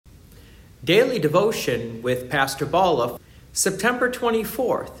Daily Devotion with Pastor Balla, September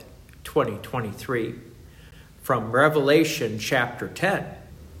 24th, 2023. From Revelation chapter 10,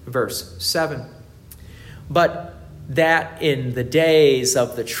 verse 7. But that in the days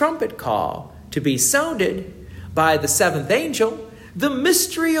of the trumpet call to be sounded by the seventh angel, the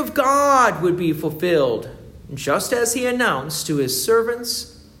mystery of God would be fulfilled, just as he announced to his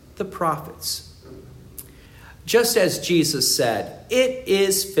servants, the prophets. Just as Jesus said, "It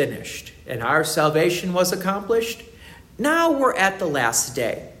is finished," and our salvation was accomplished, now we're at the last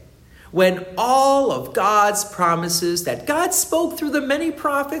day, when all of God's promises that God spoke through the many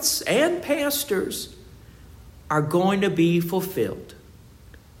prophets and pastors are going to be fulfilled.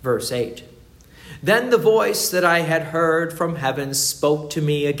 Verse 8. Then the voice that I had heard from heaven spoke to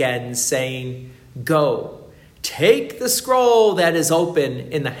me again, saying, "Go, take the scroll that is open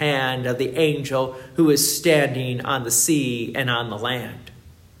in the hand of the angel who is standing on the sea and on the land."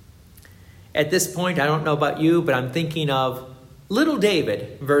 At this point, I don't know about you, but I'm thinking of little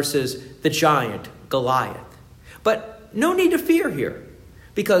David versus the giant Goliath. But no need to fear here,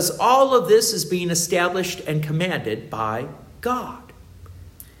 because all of this is being established and commanded by God.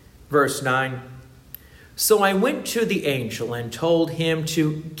 Verse 9. So I went to the angel and told him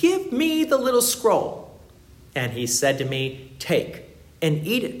to give me the little scroll. And he said to me, "Take and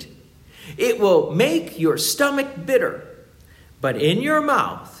eat it. It will make your stomach bitter, but in your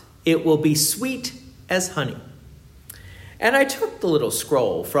mouth it will be sweet as honey." And I took the little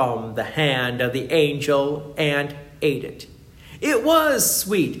scroll from the hand of the angel and ate it. It was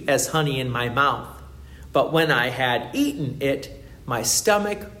sweet as honey in my mouth, but when I had eaten it, my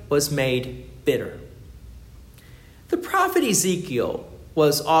stomach was made bitter. The prophet Ezekiel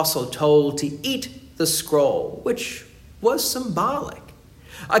was also told to eat the scroll, which was symbolic.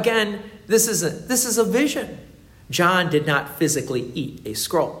 Again, this is a vision. John did not physically eat a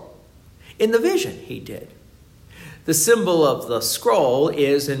scroll. In the vision, he did. The symbol of the scroll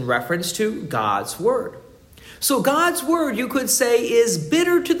is in reference to God's word. So God's word, you could say, is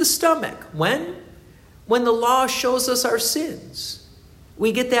bitter to the stomach. When the law shows us our sins,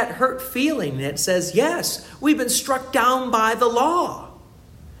 we get that hurt feeling that says, yes, we've been struck down by the law.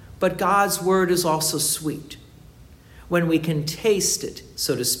 But God's word is also sweet when we can taste it,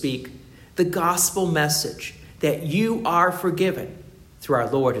 so to speak, the gospel message that you are forgiven through our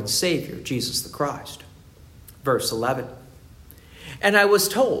Lord and Savior, Jesus the Christ. Verse 11. And I was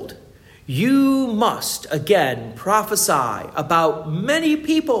told, you must again prophesy about many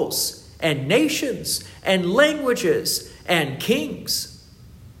peoples and nations and languages and kings.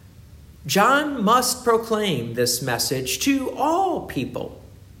 John must proclaim this message to all people.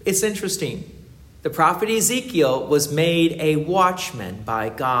 It's interesting. The prophet Ezekiel was made a watchman by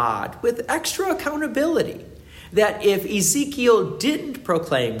God with extra accountability, that if Ezekiel didn't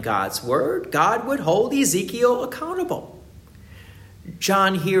proclaim God's word, God would hold Ezekiel accountable.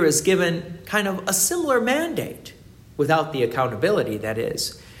 John here is given kind of a similar mandate, without the accountability, that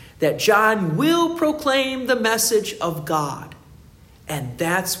is, that John will proclaim the message of God. And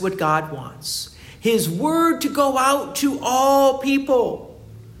that's what God wants. His word to go out to all people.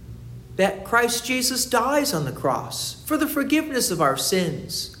 That Christ Jesus dies on the cross for the forgiveness of our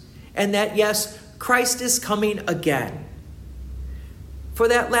sins. And that, yes, Christ is coming again for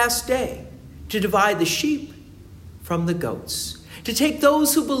that last day to divide the sheep from the goats, to take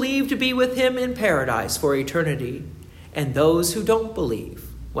those who believe to be with him in paradise for eternity, and those who don't believe.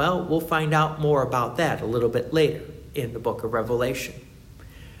 Well, we'll find out more about that a little bit later in the book of Revelation.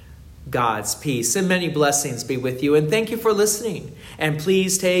 God's peace and many blessings be with you, and thank you for listening. And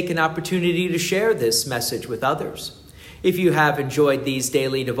please take an opportunity to share this message with others. If you have enjoyed these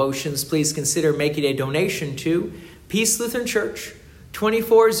daily devotions, please consider making a donation to Peace Lutheran Church,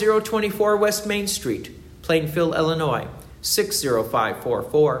 24024 West Main Street, Plainfield, Illinois,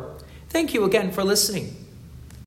 60544. Thank you again for listening.